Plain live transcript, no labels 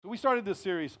we started this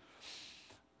series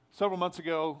several months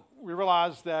ago. We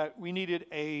realized that we needed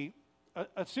a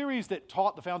series that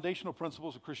taught the foundational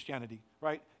principles of Christianity,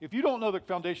 right? If you don't know the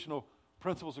foundational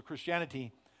principles of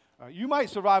Christianity, you might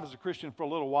survive as a Christian for a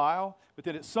little while, but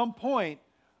then at some point,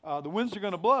 the winds are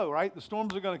going to blow, right? The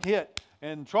storms are going to hit,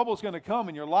 and trouble is going to come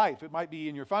in your life. It might be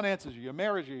in your finances, or your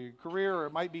marriage, or your career, or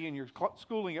it might be in your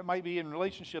schooling, it might be in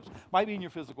relationships, it might be in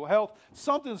your physical health.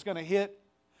 Something's going to hit,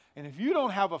 and if you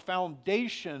don't have a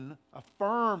foundation, a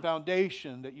firm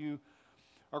foundation that you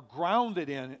are grounded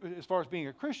in as far as being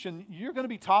a Christian, you're going to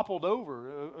be toppled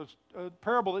over. A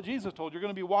parable that Jesus told, you're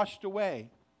going to be washed away.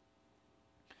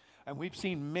 And we've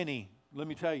seen many, let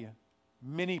me tell you,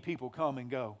 many people come and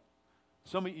go.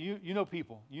 Some of you, you know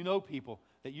people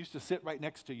that used to sit right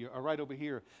next to you or right over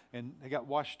here, and they got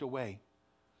washed away.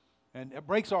 And it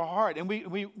breaks our heart. And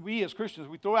we as Christians,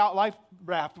 we throw out life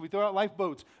raft, we throw out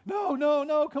lifeboats. No,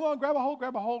 come on, grab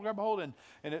a hold. And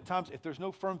at times, if there's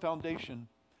no firm foundation,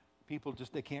 people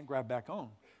just, they can't grab back on.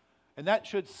 And that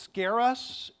should scare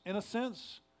us in a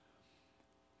sense,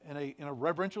 in a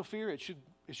reverential fear. It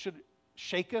should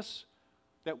shake us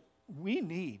that we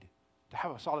need to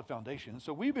have a solid foundation.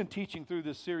 So we've been teaching through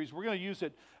this series. We're going to use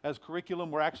it as curriculum.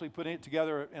 We're actually putting it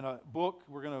together in a book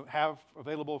we're going to have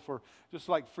available for, just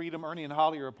like Freedom. Ernie and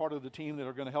Holly are a part of the team that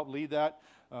are going to help lead that.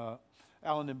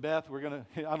 Alan and Beth, we're going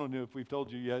to, I don't know if we've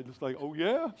told you yet. It's like, oh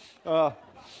yeah?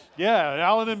 Yeah,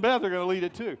 Alan and Beth are going to lead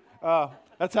it too.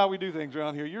 That's how we do things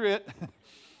around here. You're it.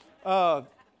 But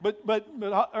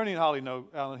Ernie and Holly know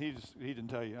Alan. He didn't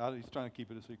tell you. He's trying to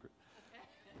keep it a secret.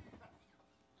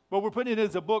 But we're putting it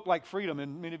as a book like Freedom,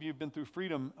 and many of you have been through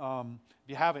Freedom. If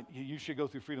you haven't, you should go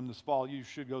through Freedom this fall. You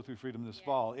should go through Freedom this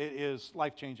fall. It is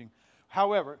life-changing.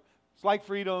 However, it's like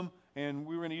Freedom, and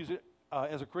we're going to use it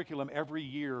as a curriculum every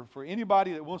year for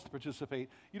anybody that wants to participate.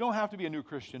 You don't have to be a new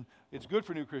Christian. It's good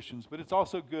for new Christians, but it's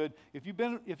also good if you've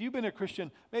been a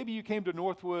Christian. Maybe you came to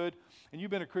Northwood and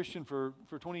you've been a Christian for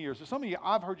 20 years. So some of you,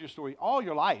 I've heard your story all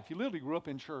your life. You literally grew up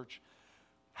in church.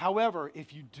 However,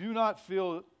 if you do not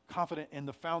feel confident in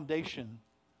the foundation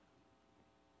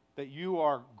that you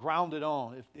are grounded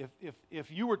on,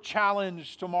 if you were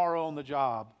challenged tomorrow on the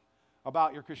job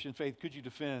about your Christian faith, could you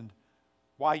defend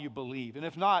why you believe? And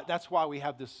if not, that's why we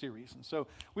have this series. And so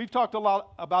we've talked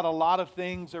about a lot of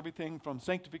things, everything from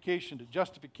sanctification to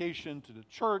justification to the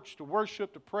church to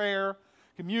worship to prayer,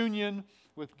 communion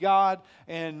with God.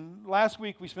 And last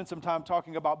week we spent some time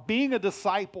talking about being a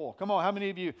disciple. Come on, how many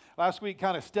of you last week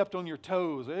kind of stepped on your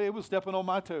toes? It was stepping on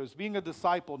my toes. Being a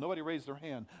disciple. Nobody raised their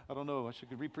hand. I don't know. I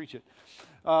should re-preach it.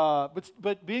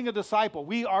 But being a disciple,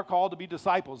 we are called to be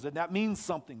disciples, and that means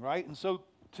something, right? And so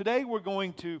today we're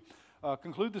going to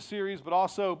conclude the series, but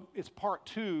also it's part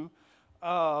 2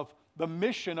 of the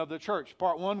mission of the church.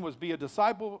 Part 1 was be a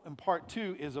disciple, and part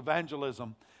 2 is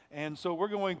evangelism. And so we're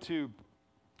going to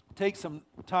take some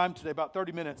time today, about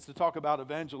 30 minutes, to talk about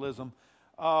evangelism.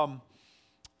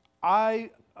 I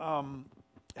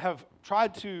have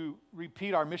tried to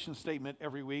repeat our mission statement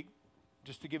every week,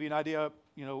 just to give you an idea of,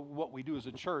 what we do as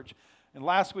a church. And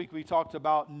last week we talked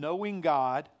about knowing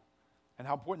God and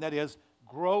how important that is,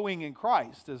 growing in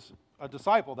Christ as a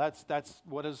disciple. That's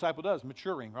what a disciple does,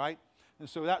 maturing, right? And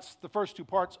so that's the first 2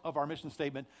 parts of our mission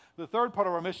statement. The third part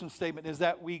of our mission statement is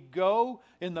that we go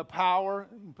in the power,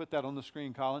 you can put that on the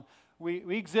screen, Colin.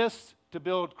 We exist to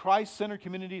build Christ-centered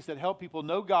communities that help people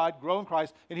know God, grow in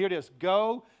Christ. And here it is,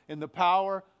 go in the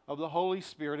power of the Holy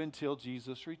Spirit until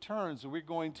Jesus returns. And we're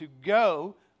going to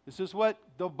go, this is what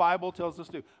the Bible tells us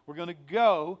to do. We're going to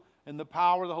go in the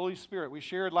power of the Holy Spirit. We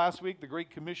shared last week the Great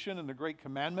Commission and the Great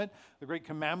Commandment. The Great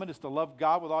Commandment is to love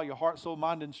God with all your heart, soul,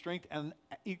 mind, and strength, and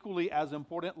equally as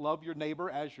important, love your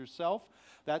neighbor as yourself.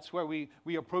 That's where we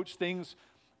approach things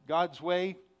God's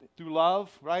way through love,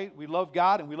 right? We love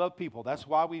God and we love people. That's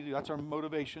why we do. That's our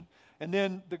motivation. And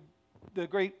then the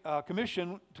Great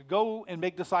Commission to go and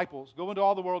make disciples. Go into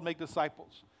all the world and make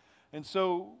disciples. And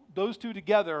so those 2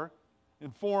 together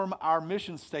inform our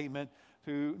mission statement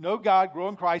to know God, grow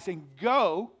in Christ, and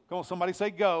go. Come on, somebody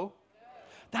say go.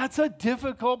 That's a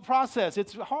difficult process.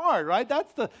 It's hard, right?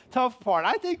 That's the tough part.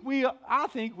 I think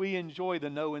we enjoy the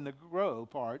know and the grow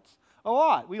parts a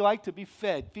lot. We like to be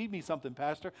fed. Feed me something,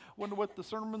 Pastor. Wonder what the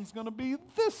sermon's going to be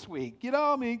this week. Come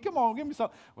on, give me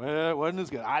something. Well, it wasn't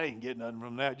as good. I didn't get nothing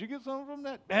from that. Did you get something from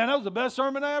that? Man, that was the best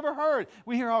sermon I ever heard.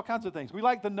 We hear all kinds of things. We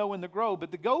like the know and the grow,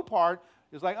 but the go part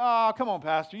is like, oh, come on,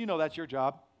 Pastor. You know that's your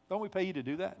job. Don't we pay you to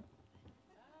do that?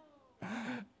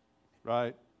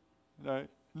 Right.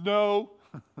 No,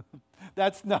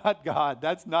 that's not God.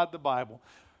 That's not the Bible.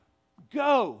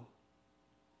 Go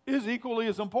is equally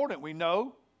as important. We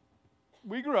know,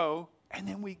 we grow, and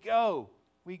then we go.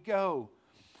 We go.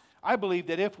 I believe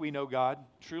that if we know God,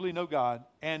 truly know God,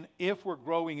 and if we're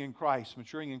growing in Christ,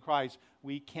 maturing in Christ,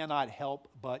 we cannot help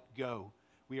but go.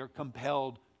 We are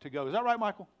compelled to go. Is that right,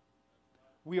 Michael?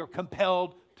 We are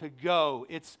compelled to go.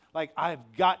 It's like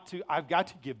I've got to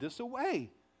give this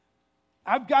away.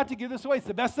 I've got to give this away. It's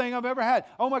the best thing I've ever had.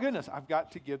 Oh my goodness, I've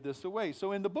got to give this away.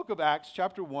 So in the book of Acts,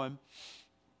 chapter 1,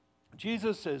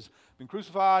 Jesus has been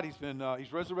crucified.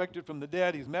 He's resurrected from the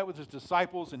dead. He's met with his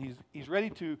disciples, and he's ready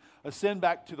to ascend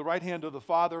back to the right hand of the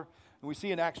Father. And we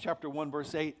see in Acts chapter 1,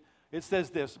 verse 8, it says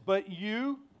this, but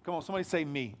you, come on, somebody say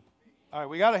me. All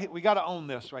right, we gotta own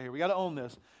this right here. We gotta own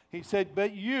this. He said,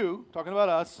 but you, talking about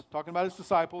us, talking about his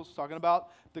disciples, talking about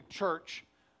the church,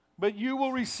 but you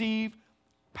will receive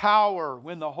power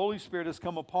when the Holy Spirit has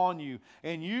come upon you,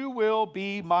 and you will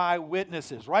be my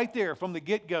witnesses. Right there from the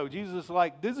get-go, Jesus is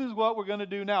like, this is what we're going to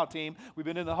do now, team. We've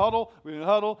been in the huddle,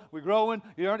 we're growing.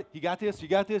 You got this,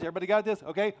 everybody got this?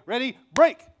 Okay, ready?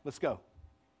 Break! Let's go.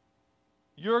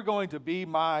 You're going to be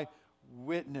my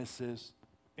witnesses.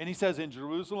 And he says in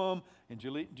Jerusalem, in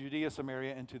Judea,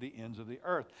 Samaria, and to the ends of the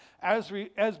earth. As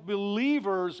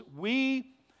believers, when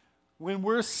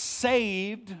we're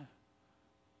saved,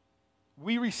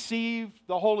 we receive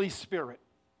the Holy Spirit.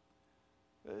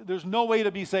 There's no way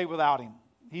to be saved without him.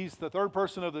 He's the third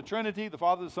person of the Trinity, the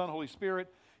Father, the Son, Holy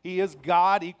Spirit. He is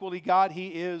God, equally God. He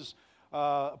is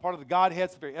a part of the Godhead.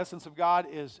 The very essence of God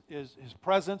is his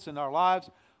presence in our lives.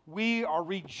 We are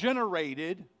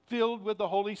regenerated, filled with the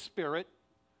Holy Spirit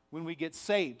when we get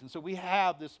saved. And so we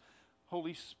have this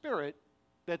Holy Spirit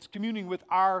that's communing with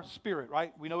our spirit,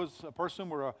 right? We know as a person,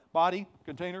 we're a body,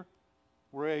 container.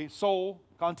 We're a soul,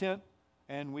 content.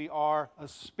 And we are a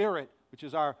spirit, which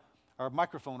is our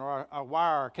microphone or our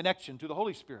wire, our connection to the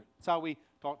Holy Spirit. That's how we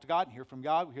talk to God and hear from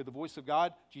God. We hear the voice of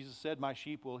God. Jesus said, my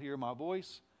sheep will hear my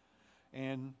voice.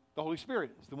 And the Holy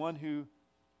Spirit is the one who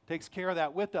takes care of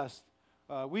that with us.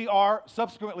 We are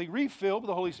subsequently refilled with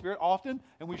the Holy Spirit often,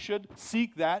 and we should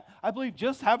seek that. I believe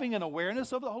just having an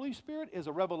awareness of the Holy Spirit is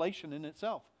a revelation in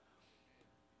itself.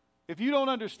 If you don't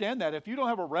understand that, if you don't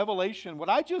have a revelation, what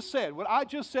I just said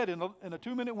in a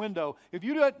 2-minute window, if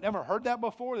you never heard that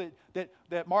before,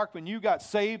 that Mark, when you got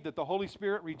saved, that the Holy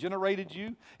Spirit regenerated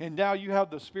you, and now you have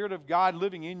the Spirit of God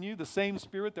living in you, the same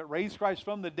Spirit that raised Christ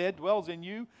from the dead dwells in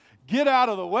you, get out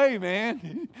of the way,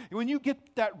 man. When you get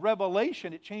that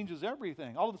revelation, it changes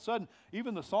everything. All of a sudden,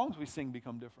 even the songs we sing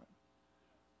become different.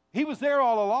 He was there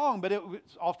all along, but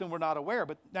often we're not aware.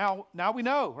 But now we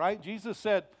know, right? Jesus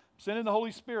said, send in the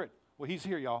Holy Spirit. Well, he's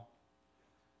here, y'all.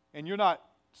 And you're not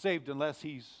saved unless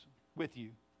he's with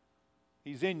you.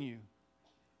 He's in you.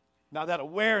 Now that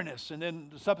awareness and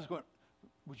then the subsequent,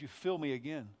 would you fill me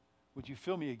again? Would you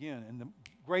fill me again? And the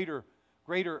greater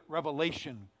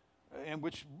revelation, and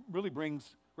which really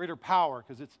brings greater power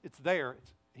because it's there.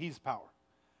 He's power.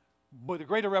 But the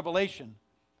greater revelation,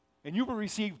 and you will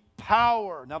receive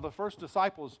power. Now the first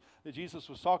disciples that Jesus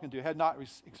was talking to had not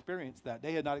experienced that.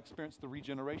 They had not experienced the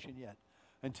regeneration yet,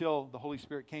 until the Holy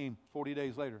Spirit came 40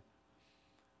 days later.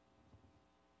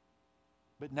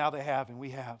 But now they have, and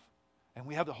we have. And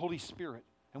we have the Holy Spirit,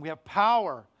 and we have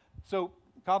power. So,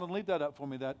 Colin, leave that up for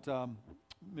me, that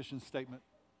mission statement.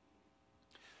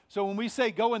 So when we say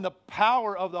go in the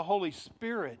power of the Holy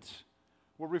Spirit,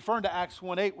 we're referring to Acts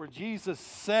 1:8, where Jesus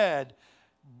said,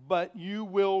 but you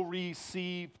will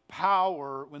receive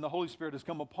power when the Holy Spirit has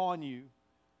come upon you.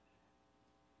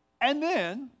 And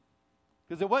then,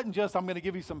 because it wasn't just, I'm going to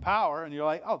give you some power, and you're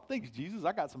like, oh, thanks, Jesus,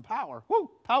 I got some power.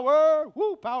 Woo, power,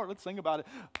 woo, power. Let's sing about it.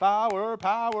 Power,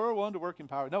 power, wonder-working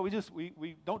power. No,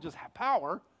 we don't just have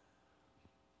power.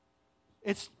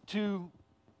 It's to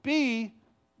be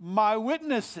my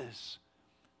witnesses,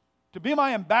 to be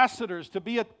my ambassadors, to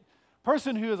be a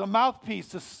person who is a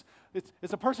mouthpiece.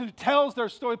 It's a person who tells their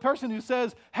story, a person who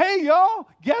says, hey, y'all,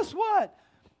 guess what?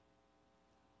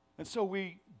 And so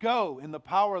we go in the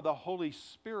power of the Holy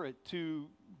Spirit to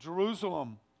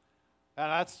Jerusalem.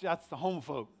 And that's the home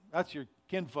folk. That's your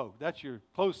kinfolk. That's your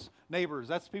close neighbors.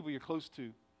 That's the people you're close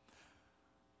to.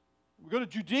 We go to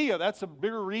Judea. That's a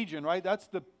bigger region, right? That's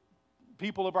the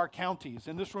people of our counties.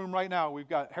 In this room right now, we've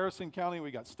got Harrison County,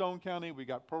 we've got Stone County, we've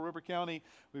got Pearl River County,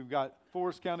 we've got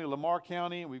Forest County, Lamar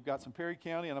County, we've got some Perry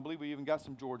County, and I believe we even got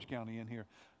some George County in here.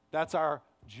 That's our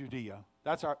Judea.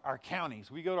 That's our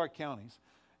counties. We go to our counties.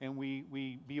 And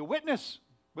we be a witness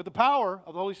with the power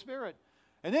of the Holy Spirit.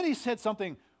 And then he said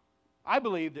something, I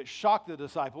believe, that shocked the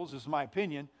disciples, this is my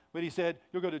opinion, but he said,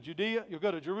 you'll go to Judea, you'll go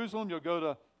to Jerusalem, you'll go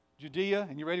to Judea,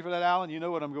 and you ready for that, Alan? You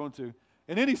know what I'm going to.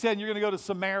 And then he said, you're going to go to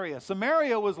Samaria.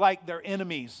 Samaria was like their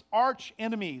enemies, arch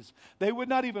enemies. They would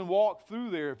not even walk through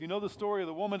there. If you know the story of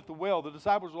the woman at the well, the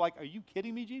disciples were like, are you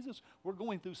kidding me, Jesus? We're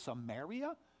going through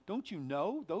Samaria? Don't you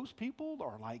know those people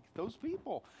are like those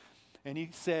people? And he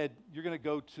said, you're going to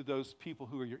go to those people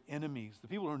who are your enemies, the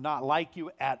people who are not like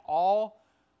you at all.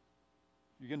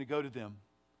 You're going to go to them.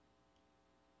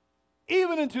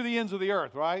 Even into the ends of the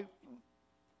earth, right?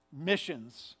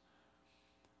 Missions.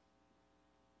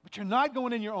 But you're not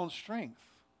going in your own strength.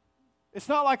 It's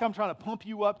not like I'm trying to pump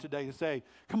you up today to say,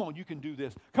 come on, you can do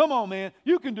this. Come on, man,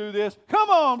 you can do this. Come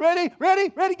on, ready,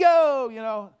 go, you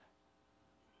know.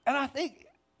 And I think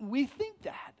we think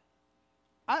that.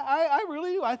 I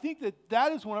really do. I think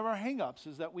that is one of our hang-ups,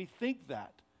 is that we think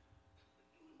that.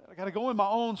 I got to go in my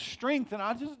own strength, and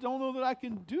I just don't know that I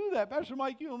can do that. Pastor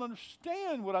Mike, you don't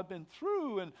understand what I've been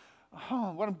through and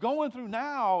what I'm going through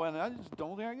now, and I just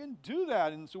don't think I can do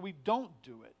that. And so we don't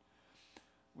do it.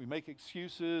 We make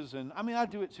excuses, and I mean, I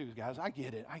do it too, guys. I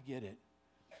get it. I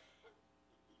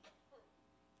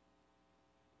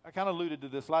kind of alluded to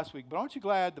this last week, but aren't you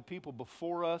glad the people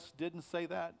before us didn't say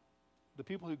that? The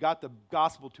people who got the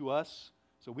gospel to us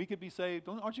so we could be saved,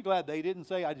 aren't you glad they didn't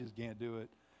say, I just can't do it?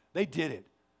 They did it.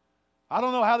 I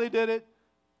don't know how they did it.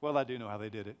 Well, I do know how they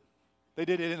did it. They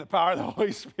did it in the power of the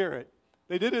Holy Spirit.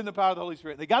 They did it in the power of the Holy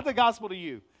Spirit. They got the gospel to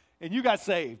you, and you got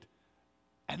saved.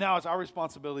 And now it's our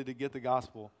responsibility to get the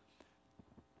gospel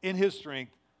in His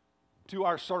strength to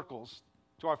our circles,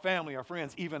 to our family, our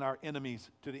friends, even our enemies,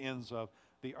 to the ends of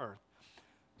the earth.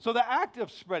 So the act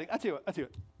of spreading, I tell you what,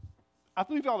 I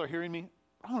believe y'all are hearing me.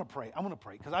 I want to pray,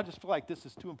 because I just feel like this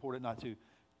is too important not to.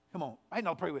 Come on, right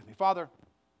now, pray with me. Father,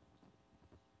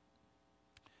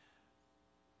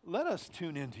 let us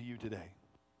tune into you today.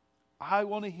 We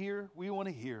want to hear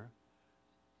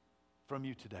from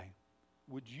you today.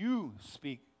 Would you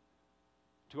speak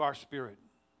to our spirit?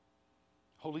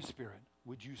 Holy Spirit,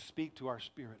 would you speak to our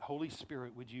spirit? Holy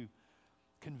Spirit, would you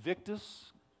convict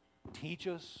us, teach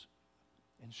us,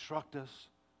 instruct us,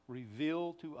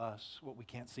 reveal to us what we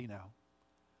can't see now?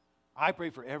 I pray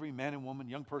for every man and woman,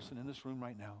 young person in this room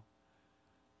right now,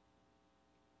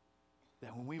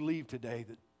 that when we leave today,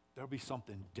 that there'll be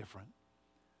something different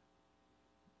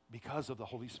because of the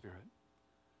Holy Spirit.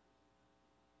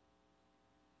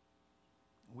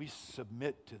 We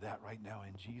submit to that right now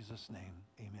in Jesus' name.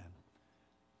 Amen.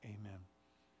 Amen.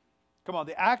 Come on,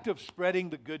 the act of spreading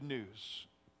the good news.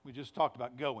 We just talked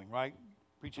about going, right?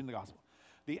 Preaching the gospel.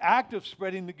 The act of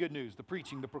spreading the good news, the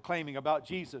preaching, the proclaiming about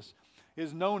Jesus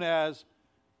is known as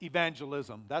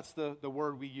evangelism. That's the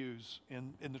word we use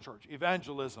in the church.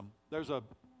 Evangelism. There's a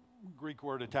Greek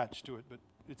word attached to it, but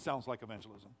it sounds like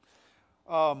evangelism.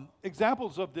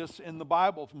 Examples of this in the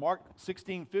Bible, from Mark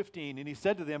 16:15, and he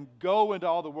said to them, go into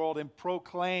all the world and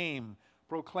proclaim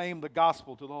the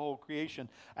gospel to the whole creation.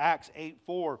 Acts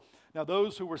 8:4. Now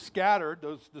those who were scattered,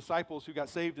 those disciples who got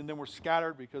saved and then were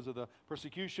scattered because of the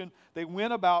persecution, they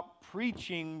went about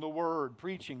preaching the word,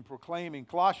 proclaiming.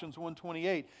 Colossians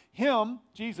 1:28, him,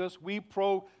 Jesus, we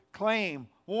proclaim,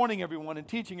 warning everyone and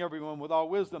teaching everyone with all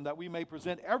wisdom, that we may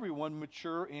present everyone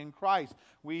mature in Christ.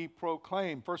 We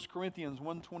proclaim. 1 Corinthians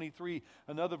 1:23,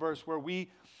 another verse where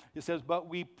it says, but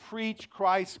we preach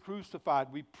Christ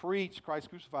crucified. We preach Christ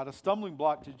crucified, a stumbling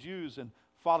block to Jews and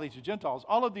folly to Gentiles.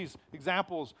 All of these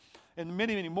examples and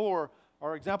many, many more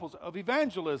are examples of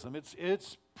evangelism.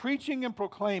 It's preaching and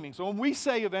proclaiming. So when we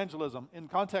say evangelism, in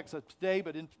context of today,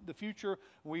 but in the future,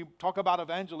 when we talk about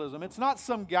evangelism, it's not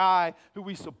some guy who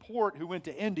we support who went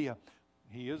to India.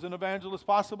 He is an evangelist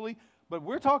possibly, but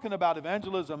we're talking about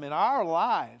evangelism in our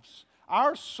lives,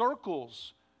 our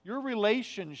circles, your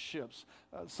relationships.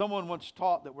 Someone once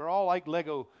taught that we're all like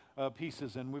Lego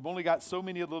pieces, and we've only got so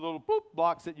many of the little boop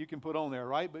blocks that you can put on there,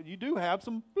 right? But you do have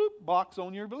some boop blocks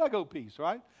on your Lego piece,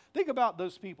 right? Think about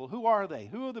those people. Who are they?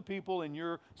 Who are the people in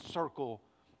your circle?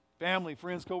 Family,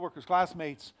 friends, coworkers,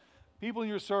 classmates, people in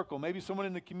your circle, maybe someone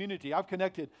in the community. I've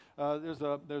connected. There's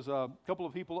a couple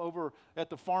of people over at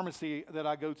the pharmacy that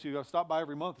I go to. I stop by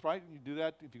every month, right? You do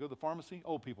that if you go to the pharmacy.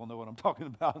 Old people know what I'm talking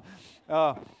about.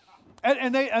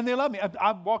 And they love me.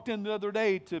 I walked in the other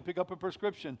day to pick up a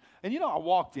prescription. And I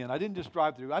walked in. I didn't just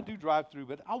drive through. I do drive through,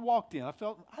 but I walked in. I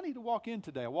felt I need to walk in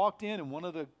today. I walked in, and one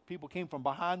of the people came from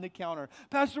behind the counter.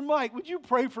 Pastor Mike, would you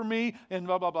pray for me? And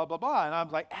blah, blah, blah, blah, blah. And I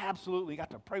was like, absolutely.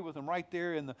 Got to pray with him right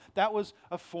there. And that was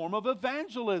a form of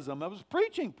evangelism. I was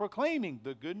preaching, proclaiming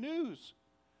the good news.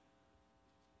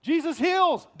 Jesus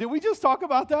heals. Did we just talk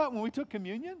about that when we took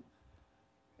communion?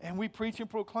 And we preach and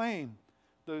proclaim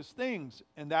those things,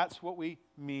 and that's what we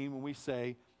mean when we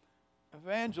say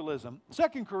evangelism.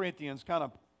 2 Corinthians kind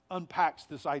of unpacks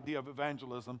this idea of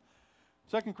evangelism.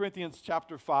 2 Corinthians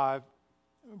chapter 5,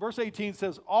 verse 18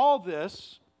 says, all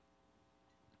this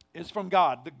is from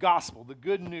God, the gospel, the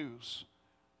good news,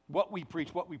 what we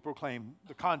preach, what we proclaim,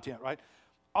 the content, right?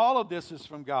 All of this is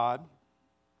from God,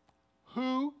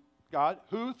 who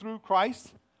through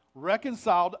Christ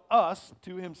reconciled us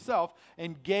to himself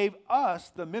and gave us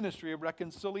the ministry of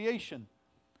reconciliation.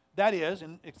 That is,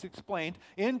 and it's explained,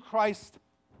 in Christ,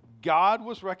 God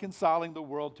was reconciling the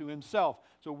world to himself.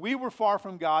 So we were far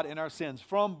from God in our sins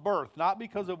from birth, not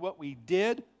because of what we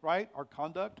did, right, our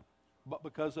conduct, but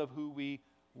because of who we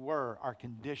were, our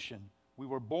condition. We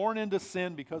were born into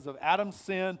sin because of Adam's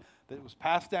sin that was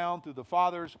passed down through the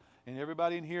fathers. And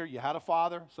everybody in here, you had a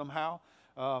father somehow.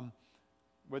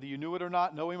 Whether you knew it or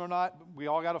not, know him or not, we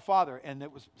all got a father. And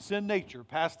it was sin nature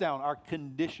passed down, our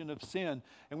condition of sin.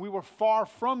 And we were far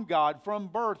from God from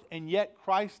birth, and yet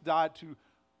Christ died to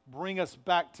bring us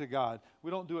back to God.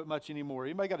 We don't do it much anymore.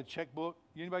 Anybody got a checkbook?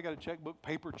 Anybody got a checkbook?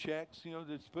 Paper checks? You know,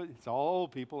 it's all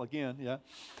old people again, yeah.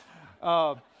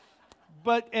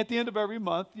 But at the end of every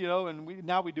month, you know, and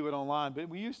now we do it online, but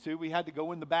we had to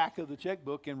go in the back of the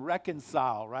checkbook and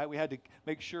reconcile, right? We had to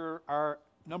make sure our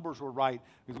numbers were right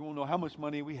because we want to know how much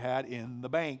money we had in the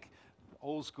bank.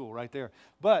 Old school right there.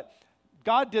 But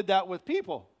God did that with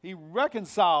people. He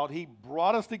reconciled. He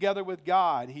brought us together with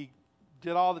God. He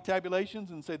did all the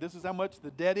tabulations and said, this is how much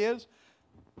the debt is.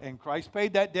 And Christ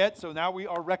paid that debt, so now we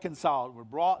are reconciled. We're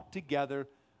brought together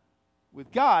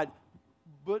with God.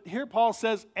 But here Paul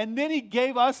says, and then he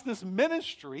gave us this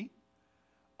ministry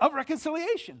of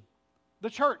reconciliation,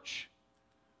 the church.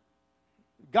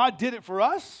 God did it for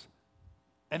us,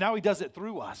 and now he does it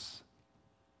through us.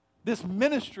 This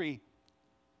ministry,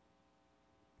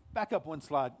 back up one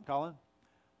slide, Colin.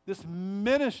 This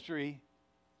ministry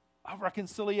of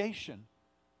reconciliation.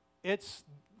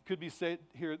 Could be said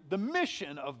here, the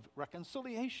mission of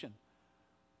reconciliation.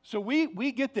 So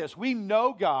we get this. We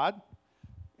know God.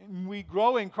 We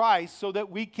grow in Christ so that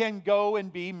we can go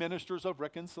and be ministers of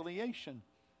reconciliation.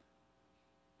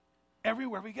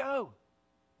 Everywhere we go,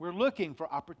 we're looking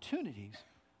for opportunities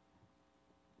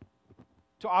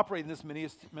to operate in this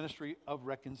ministry of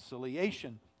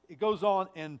reconciliation. It goes on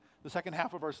in the second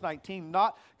half of verse 19,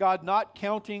 God not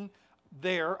counting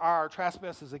our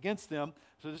trespasses against them.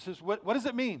 So this is what does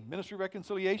it mean? Ministry of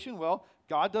reconciliation? Well,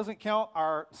 God doesn't count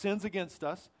our sins against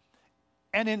us,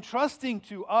 and entrusting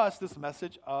to us this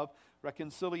message of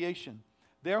reconciliation.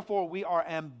 Therefore, we are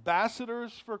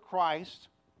ambassadors for Christ.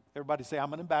 Everybody say,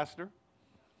 I'm an ambassador.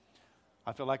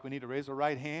 I feel like we need to raise our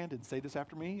right hand and say this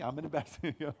after me. I'm an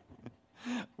ambassador.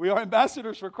 We are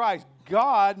ambassadors for Christ.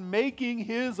 God making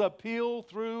his appeal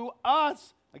through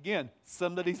us. Again,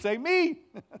 somebody say me.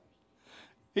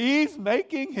 He's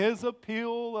making his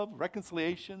appeal of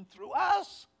reconciliation through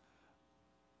us,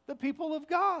 the people of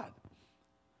God.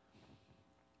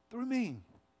 Through me.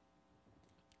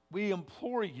 We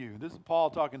implore you. This is Paul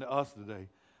talking to us today.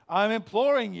 I'm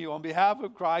imploring you on behalf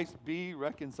of Christ, be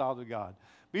reconciled to God.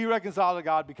 Be reconciled to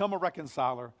God. Become a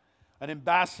reconciler, an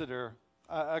ambassador.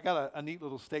 I got a neat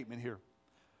little statement here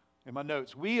in my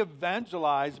notes. We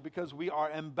evangelize because we are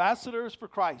ambassadors for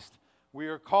Christ. We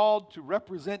are called to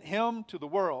represent him to the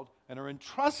world and are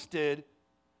entrusted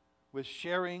with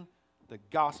sharing the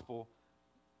gospel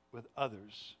with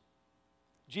others.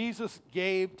 Jesus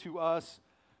gave to us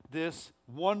this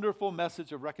wonderful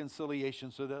message of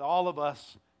reconciliation so that all of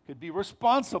us could be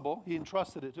responsible. He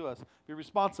entrusted it to us. Be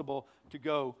responsible to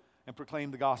go and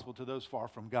proclaim the gospel to those far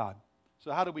from God.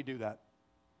 So how do we do that?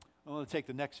 I'm going to take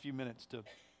the next few minutes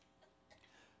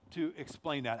to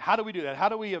explain that. How do we do that? How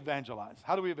do we evangelize?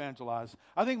 How do we evangelize?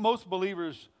 I think most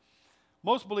believers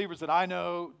that I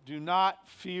know do not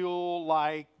feel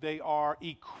like they are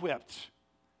equipped.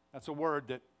 That's a word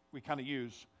that we kind of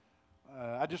use.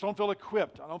 I just don't feel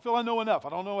equipped. I don't feel I know enough. I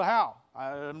don't know how.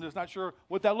 I'm just not sure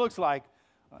what that looks like.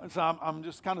 So I'm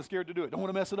just kind of scared to do it. Don't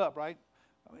want to mess it up, right?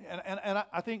 And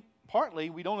I think partly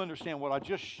we don't understand what I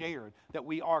just shared, that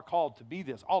we are called to be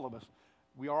this, all of us.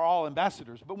 We are all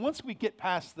ambassadors. But once we get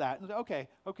past that, and say,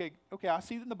 okay, I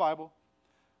see it in the Bible.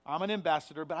 I'm an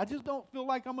ambassador, but I just don't feel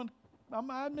like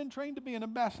I've been trained to be an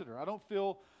ambassador. I don't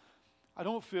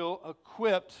feel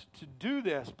equipped to do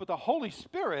this. But the Holy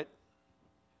Spirit,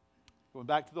 going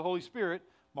back to the Holy Spirit,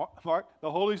 Mark,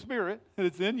 the Holy Spirit,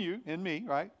 it's in you, in me,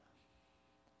 right?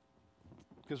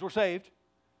 Because we're saved,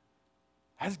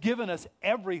 has given us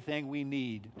everything we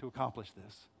need to accomplish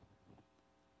this.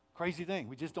 Crazy thing,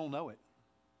 we just don't know it.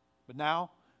 But now,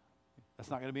 that's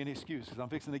not going to be an excuse because I'm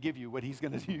fixing to give you what he's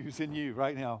going to use in you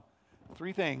right now.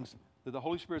 3 things that the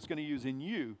Holy Spirit's going to use in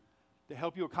you to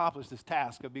help you accomplish this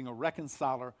task of being a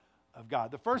reconciler of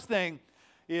God. The first thing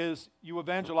is you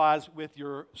evangelize with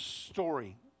your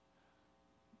story.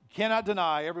 You cannot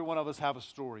deny every one of us have a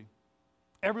story.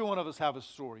 Every one of us have a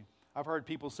story. I've heard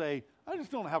people say, I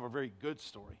just don't have a very good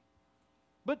story.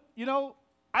 But, you know,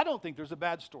 I don't think there's a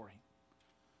bad story.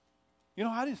 You know,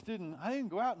 I didn't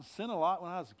go out and sin a lot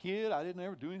when I was a kid. I didn't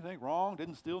ever do anything wrong,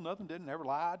 didn't steal nothing, didn't ever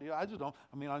lie. I just don't,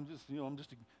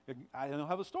 I don't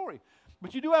have a story.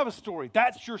 But you do have a story.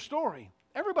 That's your story.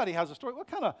 Everybody has a story. What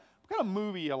kind of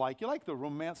movie you like? You like the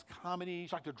romance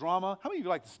comedies, you like the drama? How many of you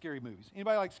like the scary movies?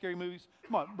 Anybody like scary movies?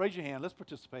 Come on, raise your hand. Let's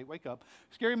participate. Wake up.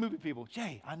 Scary movie people.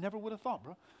 Jay, I never would have thought,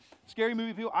 bro. Scary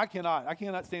movie people, I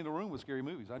cannot stay in the room with scary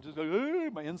movies. I just go,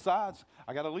 my insides,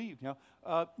 I got to leave, you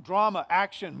know. Drama,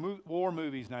 action, war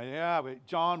movies. Now, yeah, but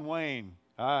John Wayne,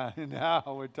 now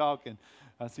we're talking.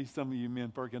 I see some of you men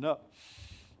perking up.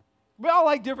 We all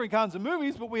like different kinds of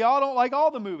movies, but we all don't like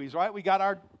all the movies, right? We got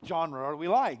our genre we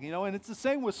like, you know, and it's the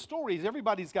same with stories.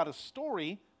 Everybody's got a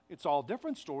story. It's all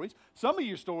different stories. Some of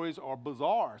your stories are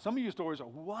bizarre. Some of your stories are,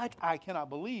 what? I cannot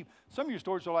believe. Some of your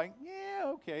stories are like,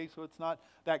 yeah, okay, so it's not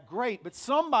that great. But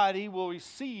somebody will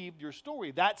receive your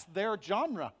story. That's their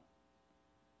genre.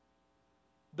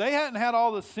 They hadn't had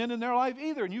all the sin in their life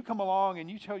either, and you come along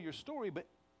and you tell your story, but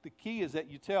the key is that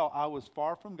you tell, I was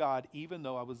far from God even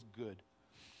though I was good.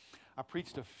 I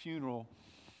preached a funeral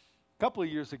a couple of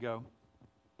years ago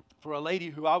for a lady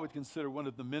who I would consider one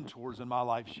of the mentors in my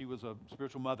life. She was a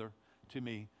spiritual mother to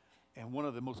me, and one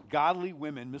of the most godly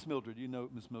women, Miss Mildred, you know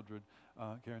Miss Mildred,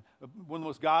 Karen, one of the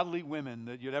most godly women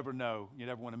that you'd ever know, you'd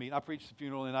ever want to meet. I preached the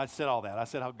funeral, and I said all that. I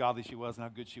said how godly she was and how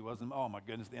good she was, and oh my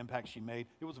goodness, the impact she made.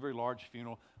 It was a very large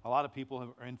funeral. A lot of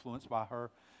people are influenced by her,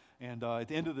 and at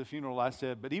the end of the funeral, I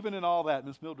said, but even in all that,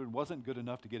 Miss Mildred wasn't good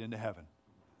enough to get into heaven.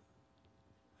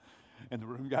 And the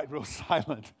room got real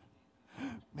silent.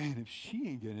 Man, if she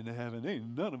ain't getting into heaven,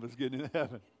 ain't none of us getting into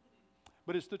heaven.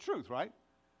 But it's the truth, right?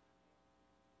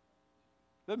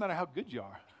 Doesn't matter how good you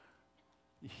are.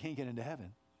 You can't get into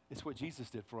heaven. It's what Jesus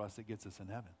did for us that gets us in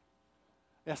heaven.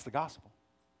 That's the gospel.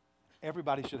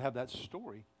 Everybody should have that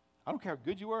story. I don't care how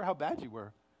good you were, how bad you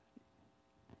were.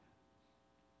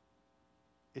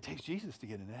 It takes Jesus to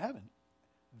get into heaven.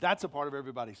 That's a part of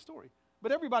everybody's story.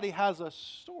 But everybody has a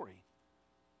story.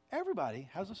 Everybody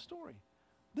has a story.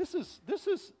 This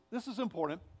is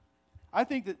important. I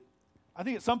think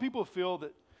that some people feel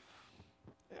that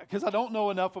because I don't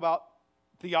know enough about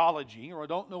theology, or I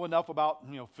don't know enough about,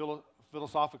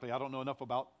 philosophically, I don't know enough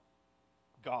about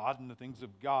God and the things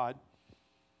of God.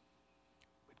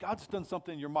 But God's done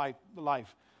something in your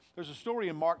life. There's a story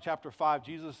in Mark chapter 5.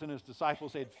 Jesus and his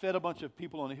disciples, they had fed a bunch of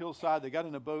people on a hillside. They got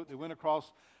in a boat. They went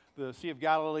across the Sea of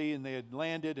Galilee, and they had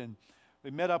landed, and they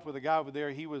met up with a guy over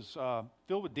there. He was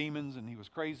filled with demons, and he was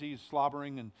crazy. He was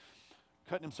slobbering and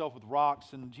cutting himself with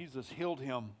rocks, and Jesus healed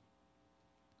him.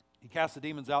 He cast the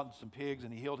demons out into some pigs,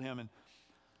 and he healed him. And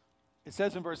it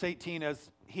says in verse 18,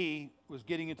 as he was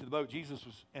getting into the boat,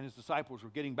 and his disciples were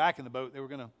getting back in the boat. They were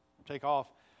going to take off.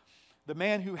 The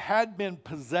man who had been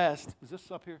possessed, is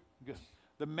this up here? Good.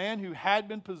 The man who had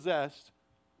been possessed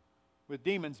with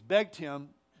demons begged him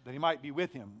that he might be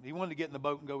with him. He wanted to get in the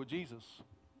boat and go with Jesus.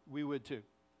 We would too.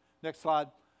 Next slide.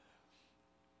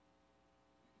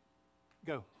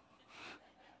 Go.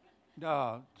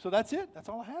 So that's it. That's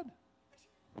all I had.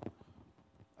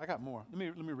 I got more. Let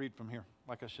me read from here,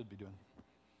 like I should be doing.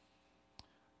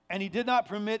 And he did not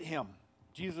permit him.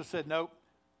 Jesus said, nope.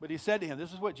 But he said to him,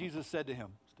 this is what Jesus said to him.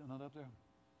 Still not up there?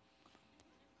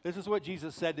 This is what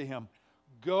Jesus said to him.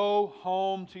 Go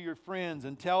home to your friends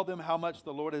and tell them how much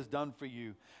the Lord has done for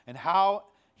you and how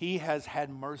he has had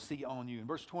mercy on you. In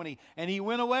verse 20, and he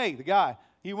went away,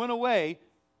 he went away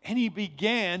and he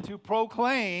began to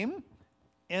proclaim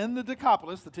in the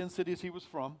Decapolis, the 10 cities he was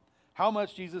from, how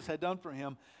much Jesus had done for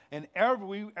him. And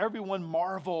everyone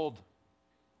marveled.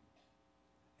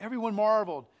 Everyone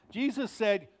marveled. Jesus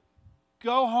said,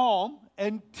 go home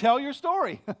and tell your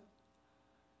story.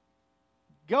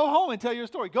 Go home and tell your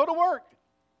story. Go to work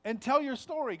and tell your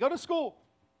story. Go to school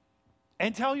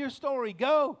and tell your story.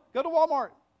 Go to Walmart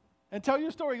and tell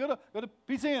your story. Go to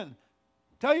Pizza Inn.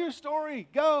 Tell your story.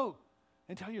 Go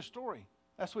and tell your story.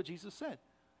 That's what Jesus said.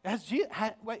 Has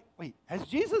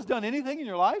Jesus done anything in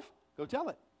your life? Go tell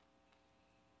it.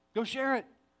 Go share it.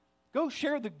 Go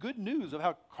share the good news of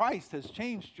how Christ has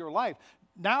changed your life.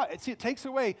 Now, it takes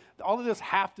away all of this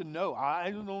have to know.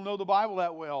 I don't know the Bible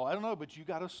that well. I don't know, but you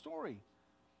got a story.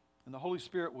 And the Holy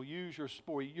Spirit will use your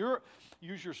story.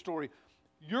 Use your story.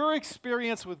 Your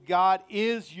experience with God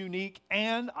is unique,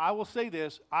 and I will say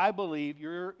this, I believe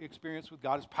your experience with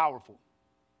God is powerful.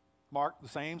 Mark, the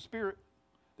same Spirit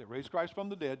that raised Christ from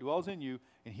the dead dwells in you,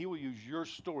 and he will use your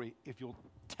story if you'll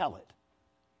tell it.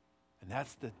 And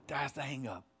that's the hang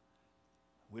up.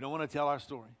 We don't want to tell our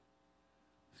story.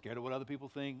 Scared of what other people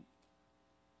think.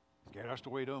 Scared our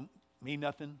story don't mean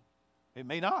nothing. It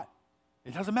may not.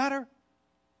 It doesn't matter.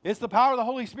 It's the power of the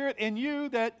Holy Spirit in you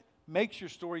that makes your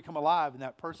story come alive in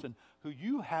that person who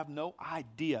you have no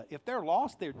idea. If they're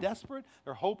lost, they're desperate,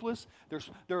 they're hopeless,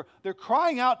 they're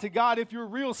crying out to God, if you're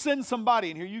real, send somebody.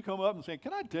 And here you come up and say,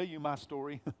 can I tell you my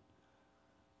story?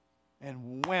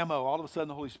 And whammo, all of a sudden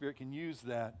the Holy Spirit can use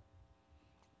that.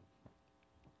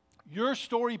 Your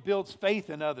story builds faith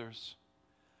in others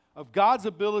of God's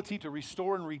ability to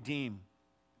restore and redeem.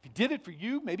 If He did it for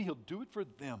you, maybe He'll do it for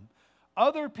them.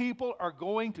 Other people are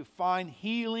going to find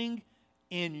healing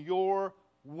in your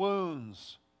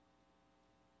wounds.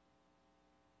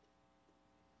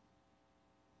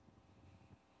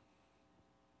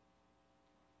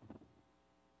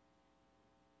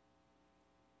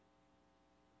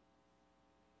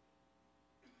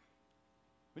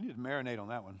 We need to marinate on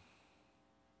that one.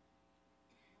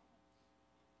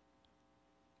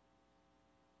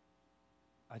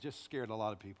 I just scared a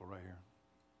lot of people right here.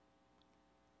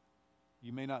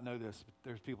 You may not know this, but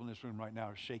there's people in this room right now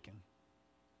who are shaking.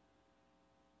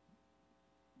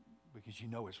 Because you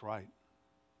know it's right.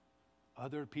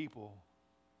 Other people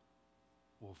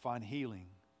will find healing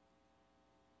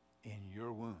in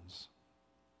your wounds.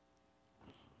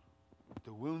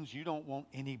 The wounds you don't want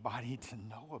anybody to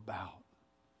know about.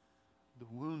 The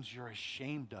wounds you're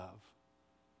ashamed of.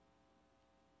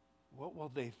 What will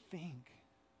they think?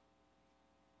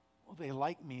 Will they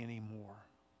like me anymore?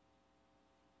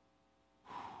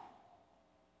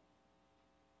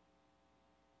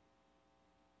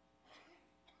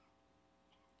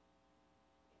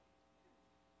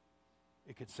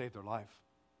 It could save their life.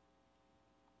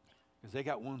 Because they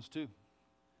got wounds too.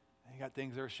 They got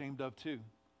things they're ashamed of too.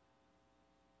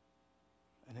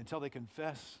 And until they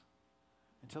confess,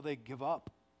 until they give up,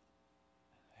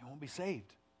 they won't be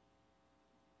saved.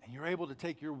 And you're able to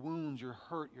take your wounds, your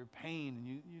hurt, your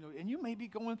pain, and you may be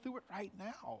going through it right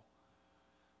now.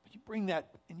 But you bring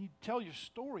that and you tell your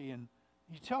story and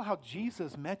you tell how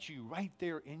Jesus met you right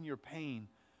there in your pain.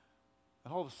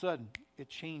 And all of a sudden, it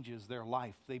changes their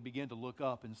life. They begin to look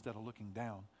up instead of looking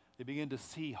down. They begin to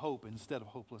see hope instead of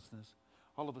hopelessness.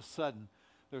 All of a sudden,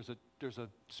 there's a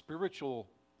spiritual,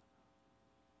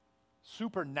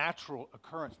 supernatural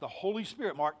occurrence. The Holy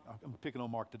Spirit, Mark, I'm picking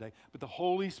on Mark today, but the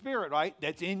Holy Spirit, right,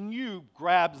 that's in you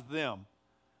grabs them.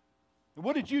 And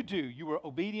what did you do? You were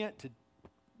obedient to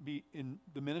be in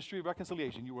the ministry of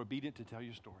reconciliation. You were obedient to tell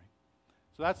your story.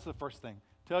 So that's the first thing.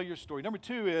 Tell your story. Number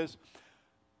two is,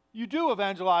 you do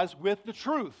evangelize with the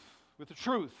truth. With the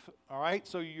truth, all right?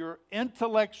 So your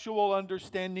intellectual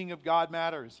understanding of God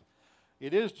matters.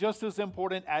 It is just as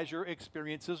important as your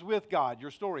experiences with God,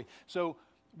 your story. So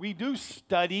we do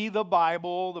study the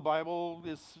Bible. The Bible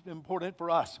is important for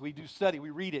us. We do study.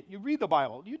 We read it. You read the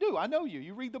Bible. You do. I know you.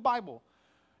 You read the Bible.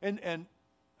 And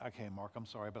okay, Mark, I'm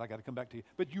sorry, but I got to come back to you.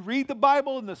 But you read the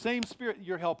Bible in the same spirit.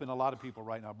 You're helping a lot of people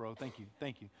right now, bro. Thank you.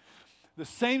 Thank you. The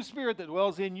same Spirit that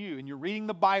dwells in you, and you're reading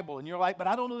the Bible, and you're like, but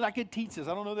I don't know that I could teach this.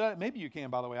 I don't know that. Maybe you can,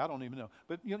 by the way. I don't even know.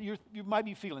 But you might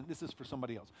be feeling, this is for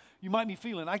somebody else. You might be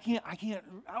feeling, I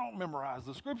don't memorize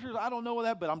the Scriptures. I don't know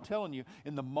that, but I'm telling you,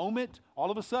 in the moment, all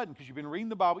of a sudden, because you've been reading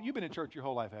the Bible, you've been in church your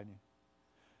whole life, haven't you?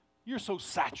 You're so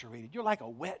saturated. You're like a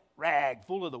wet rag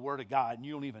full of the Word of God, and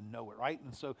you don't even know it, right?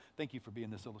 And so, thank you for being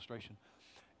this illustration.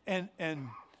 And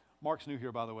Mark's new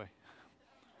here, by the way.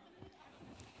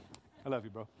 I love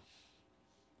you, bro.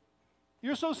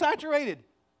 You're so saturated.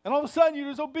 And all of a sudden, you're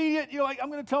just obedient. You're like,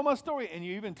 I'm going to tell my story. And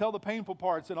you even tell the painful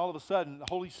parts. And all of a sudden, the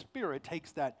Holy Spirit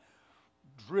takes that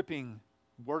dripping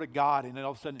Word of God. And then all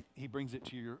of a sudden, He brings it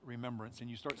to your remembrance. And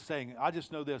you start saying, I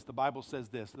just know this. The Bible says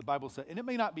this. The Bible says, and it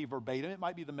may not be verbatim. It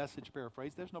might be the Message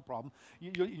paraphrase. There's no problem.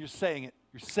 You're saying it.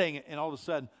 You're saying it. And all of a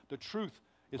sudden, the truth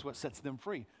is what sets them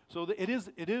free. So it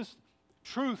is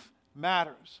truth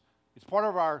matters. It's part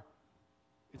of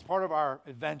our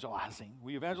evangelizing.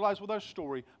 We evangelize with our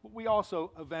story, but we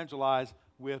also evangelize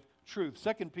with truth.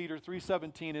 2 Peter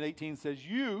 3:17 and 18 says,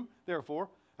 you, therefore,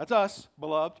 that's us,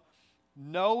 beloved,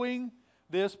 knowing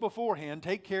this beforehand,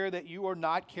 take care that you are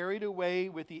not carried away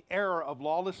with the error of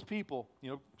lawless people,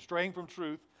 straying from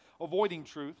truth, avoiding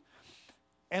truth,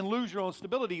 and lose your own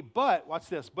stability. But, watch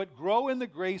this, but grow in the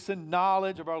grace and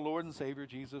knowledge of our Lord and Savior,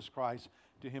 Jesus Christ.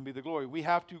 To Him be the glory. We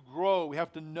have to grow. We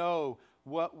have to know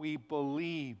what we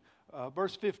believe.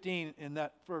 Verse 15 in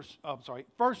that first,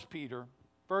 1 Peter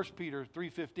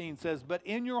 3:15 says, but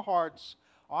in your hearts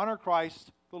honor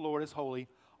Christ the Lord as holy,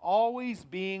 always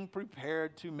being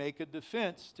prepared to make a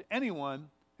defense to anyone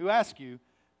who asks you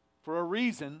for a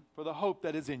reason for the hope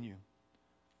that is in you.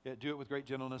 Yet do it with great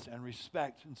gentleness and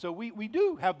respect. And so we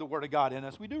do have the Word of God in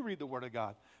us. We do read the Word of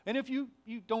God. And if you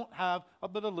don't have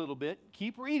but a little bit,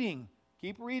 keep reading.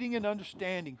 Keep reading and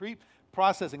understanding.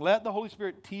 processing. Let the Holy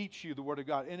Spirit teach you the Word of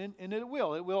God. And it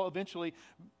will. It will eventually,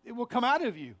 it will come out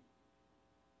of you.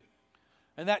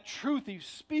 And that truth you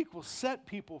speak will set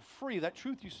people free. That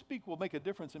truth you speak will make a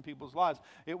difference in people's lives.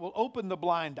 It will open the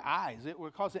blind eyes. It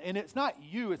will cause it. And it's not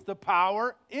you, it's the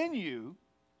power in you.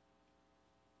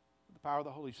 The power of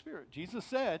the Holy Spirit. Jesus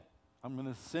said, I'm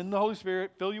going to send the Holy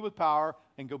Spirit, fill you with power,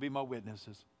 and go be my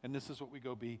witnesses. And this is what we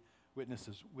go be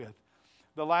witnesses with.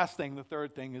 The last thing, the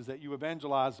third thing, is that you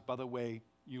evangelize by the way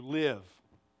you live.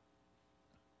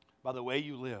 By the way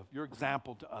you live. Your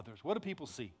example to others. What do people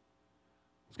see?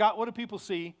 Scott, what do people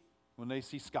see when they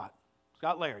see Scott?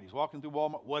 Scott Laird, he's walking through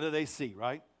Walmart. What do they see,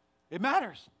 right? It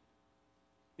matters.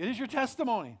 It is your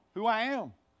testimony, who I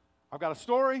am. I've got a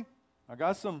story. I've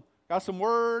got some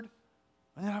word.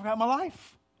 And then I've got my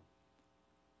life.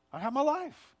 I have my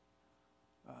life.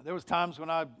 There was times when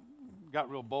I got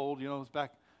real bold, it was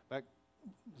back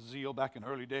zeal back in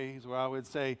early days where I would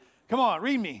say, come on,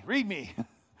 read me.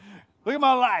 Look at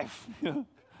my life.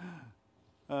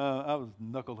 I was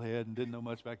knucklehead and didn't know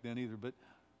much back then either, but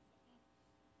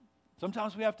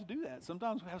sometimes we have to do that.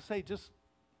 Sometimes we have to say,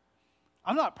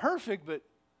 I'm not perfect, but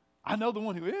I know the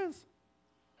one who is.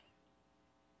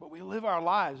 But we live our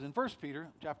lives. In 1 Peter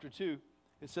chapter 2,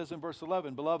 it says in verse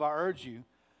 11, Beloved, I urge you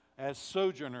as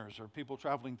sojourners or people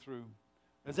traveling through,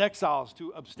 as exiles,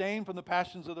 to abstain from the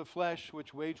passions of the flesh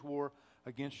which wage war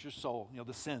against your soul,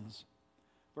 the sins.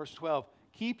 Verse 12,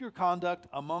 keep your conduct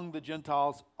among the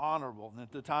Gentiles honorable. And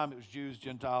at the time it was Jews,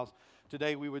 Gentiles.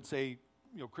 Today we would say,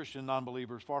 Christian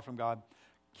non-believers, far from God.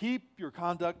 Keep your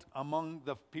conduct among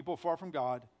the people far from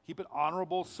God. Keep it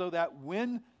honorable so that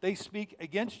when they speak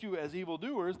against you as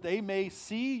evildoers, they may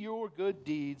see your good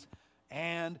deeds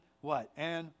and what?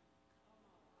 And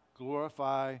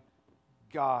glorify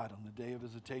God on the day of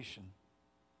visitation.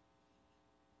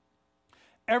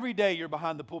 Every day you're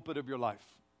behind the pulpit of your life.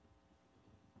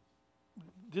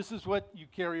 This is what you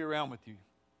carry around with you.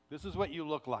 This is what you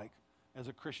look like as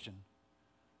a Christian.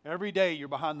 Every day you're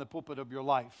behind the pulpit of your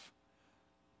life.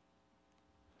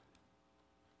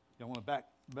 You want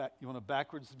you want a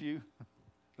backwards view?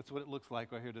 That's what it looks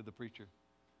like right here to the preacher.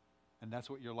 And that's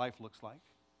what your life looks like.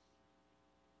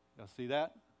 Y'all see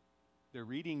that? They're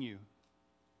reading you.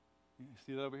 You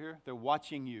see that over here? They're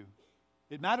watching you.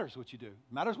 It matters what you do.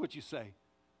 It matters what you say.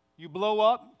 You blow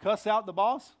up, cuss out the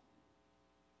boss,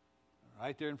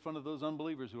 right there in front of those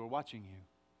unbelievers who are watching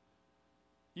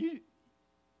you.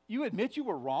 You admit you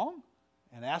were wrong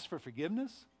and ask for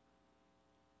forgiveness.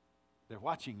 They're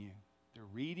watching you. They're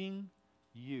reading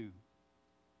you.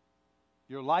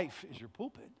 Your life is your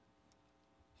pulpit.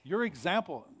 Your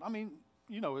example.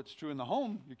 It's true in the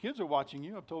home. Your kids are watching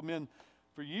you. I've told men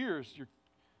for years, your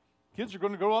kids are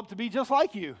going to grow up to be just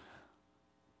like you.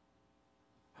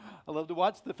 I love to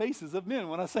watch the faces of men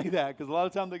when I say that, because a lot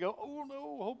of times they go, oh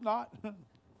no, hope not.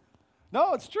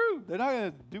 No, it's true. They're not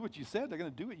going to do what you said. They're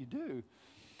going to do what you do.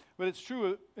 But it's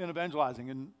true in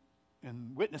evangelizing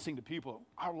and witnessing to people.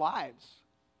 Our lives,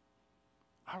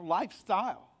 our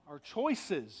lifestyle, our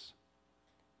choices.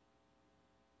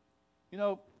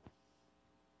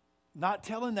 Not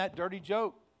telling that dirty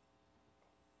joke.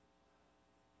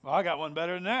 Well, I got one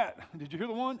better than that. Did you hear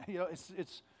the one?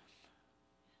 It's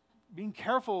being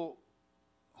careful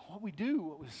what we do,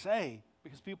 what we say,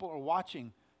 because people are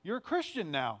watching. You're a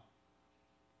Christian now.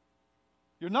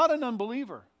 You're not an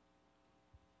unbeliever.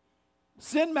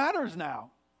 Sin matters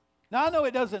now. Now, I know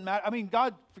it doesn't matter.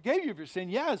 God forgave you of your sin,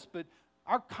 yes, but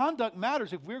our conduct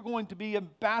matters if we're going to be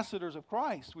ambassadors of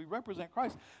Christ. We represent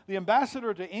Christ. The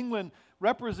ambassador to England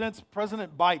represents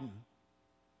President Biden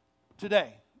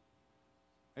today.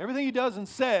 Everything he does and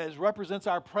says represents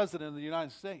our president of the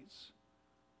United States.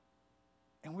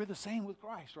 And we're the same with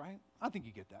Christ, right? I think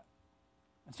you get that.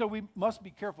 And so we must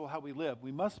be careful how we live.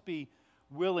 We must be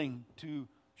willing to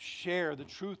share the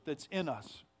truth that's in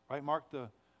us, right? Mark,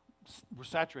 we're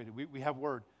saturated. We have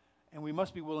word. And we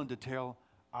must be willing to tell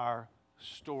our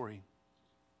story.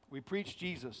 We preach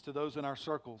Jesus to those in our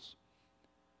circles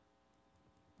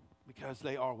because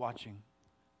they are watching.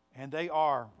 And they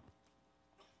are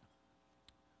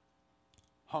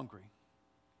hungry.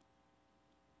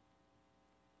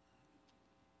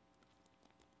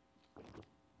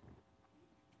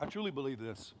 I truly believe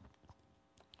this.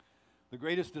 The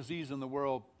greatest disease in the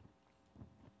world,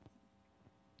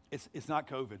 it's not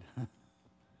COVID.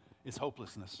 It's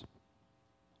hopelessness.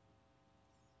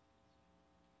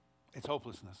 It's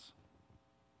hopelessness.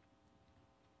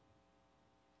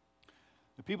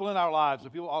 The people in our lives, the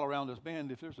people all around us,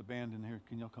 band, if there's a band in here,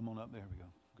 can y'all come on up? There we go.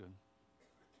 Good.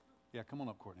 Yeah, come on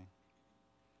up, Courtney.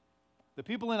 The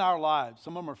people in our lives,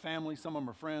 some of them are family, some of them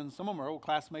are friends, some of them are old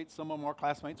classmates, some of them are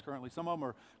classmates currently, some of them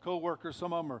are co-workers,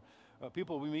 some of them are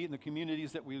people we meet in the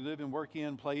communities that we live and work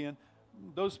in, play in.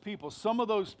 Those people, some of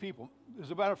those people, as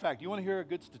a matter of fact, you want to hear a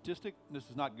good statistic? This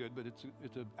is not good, but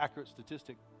it's an accurate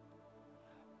statistic.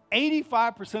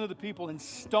 85% of the people in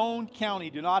Stone County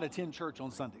do not attend church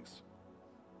on Sundays.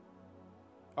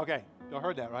 Okay, y'all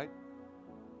heard that, right?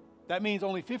 That means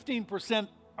only 15%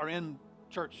 are in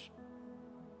church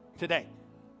today.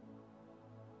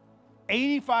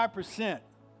 85%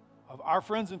 of our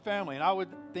friends and family, and I would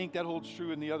think that holds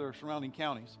true in the other surrounding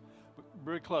counties, but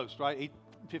very close, right?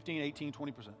 15, 18,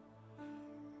 20%.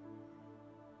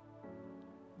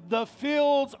 The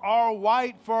fields are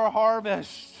white for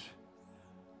harvest,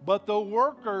 but the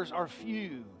workers are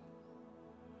few.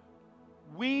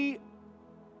 We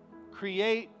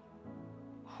create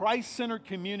Christ-centered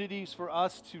communities for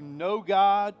us to know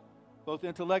God, both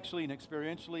intellectually and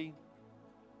experientially,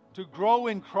 to grow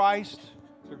in Christ,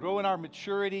 to grow in our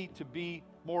maturity, to be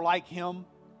more like Him,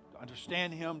 to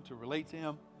understand Him, to relate to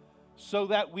Him, so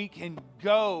that we can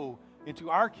go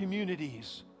into our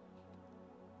communities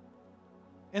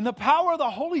in the power of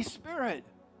the Holy Spirit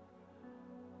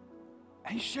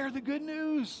and share the good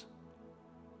news.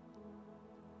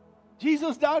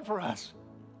 Jesus died for us.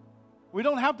 We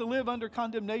don't have to live under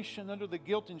condemnation, under the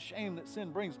guilt and shame that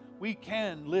sin brings. We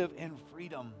can live in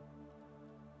freedom.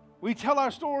 We tell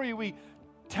our story, we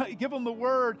give them the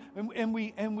word, and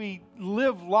we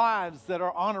live lives that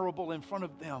are honorable in front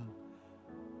of them.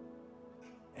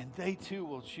 And they too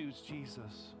will choose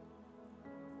Jesus.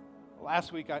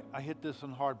 Last week I hit this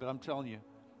one hard, but I'm telling you,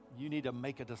 you need to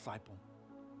make a disciple.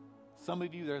 Some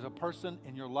of you, there's a person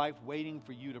in your life waiting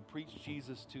for you to preach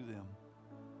Jesus to them.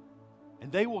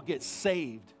 And they will get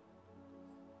saved.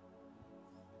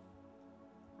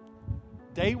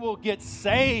 They will get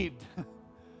saved.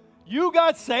 You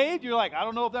got saved. You're like, I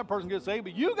don't know if that person gets saved,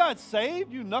 but you got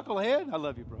saved, you knucklehead. I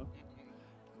love you, bro.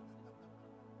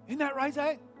 Isn't that right,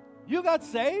 Zach? You got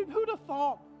saved? Who'd have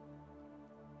thought?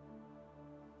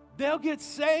 They'll get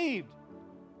saved.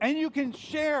 And you can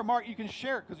share, Mark, you can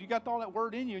share because you got all that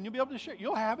word in you and you'll be able to share.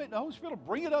 You'll have it. The Holy Spirit will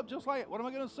bring it up just like it. What am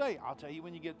I going to say? I'll tell you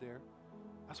when you get there.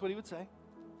 That's what He would say,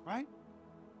 right?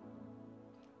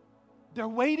 They're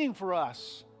waiting for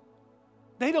us.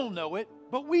 They don't know it,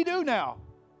 but we do now.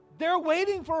 They're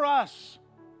waiting for us.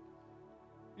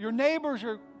 Your neighbors,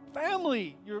 your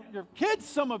family, your kids,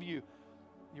 some of you,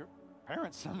 your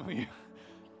parents, some of you,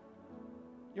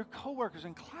 your coworkers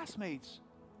and classmates.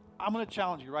 I'm going to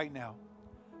challenge you right now.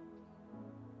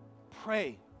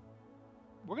 Pray.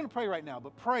 We're going to pray right now,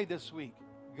 but pray this week.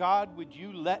 God, would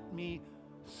you let me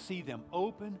see them?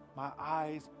 Open my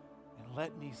eyes and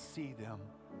let me see them.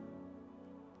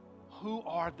 Who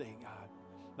are they, God?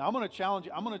 Now I'm going to challenge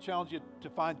you. I'm going to challenge you to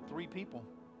find 3 people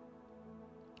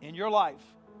in your life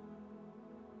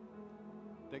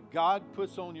that God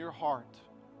puts on your heart.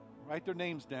 Write their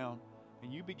names down,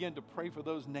 and you begin to pray for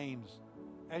those names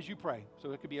as you pray.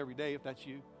 So it could be every day if that's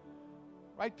you.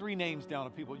 Write 3 names down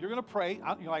of people. You're going to pray.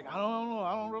 You're like, I don't know.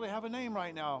 I don't really have a name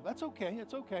right now. That's okay.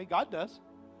 It's okay. God does.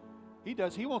 He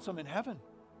does. He wants them in heaven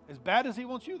as bad as He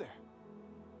wants you there.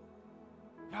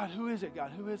 God, who is it?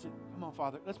 God, who is it? Come on,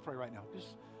 Father. Let's pray right now.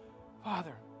 Just,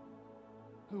 Father,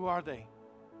 who are they?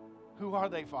 Who are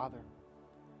they, Father?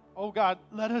 Oh, God,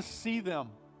 let us see them.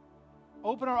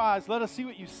 Open our eyes. Let us see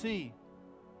what you see.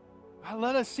 God,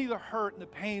 let us see the hurt and the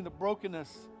pain, the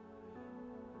brokenness.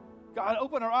 God,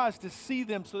 open our eyes to see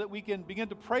them so that we can begin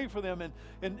to pray for them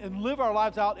and live our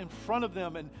lives out in front of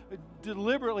them and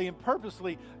deliberately and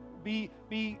purposely be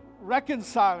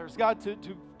reconcilers, God,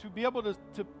 to be able to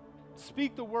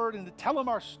speak the word and to tell them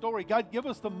our story. God, give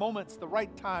us the moments, the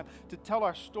right time to tell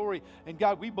our story. And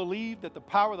God, we believe that the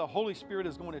power of the Holy Spirit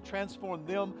is going to transform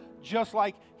them just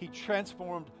like He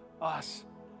transformed us.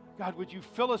 God, would you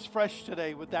fill us fresh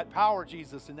today with that power,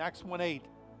 Jesus, in Acts 1:8.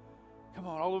 Come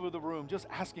on, all over the room. Just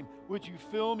ask Him, would you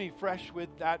fill me fresh with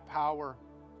that power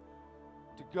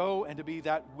to go and to be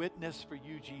that witness for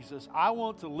you, Jesus? I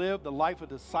want to live the life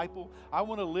of a disciple. I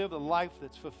want to live a life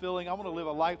that's fulfilling. I want to live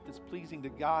a life that's pleasing to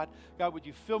God. God, would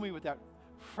you fill me with that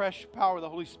fresh power of the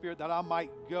Holy Spirit that I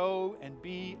might go and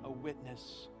be a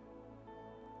witness?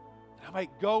 That I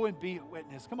might go and be a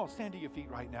witness. Come on, stand to your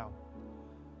feet right now.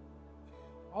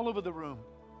 All over the room.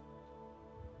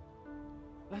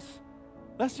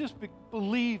 Let's just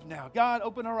believe now. God,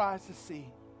 open our eyes to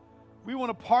see. We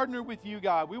want to partner with you,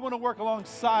 God. We want to work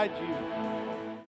alongside you.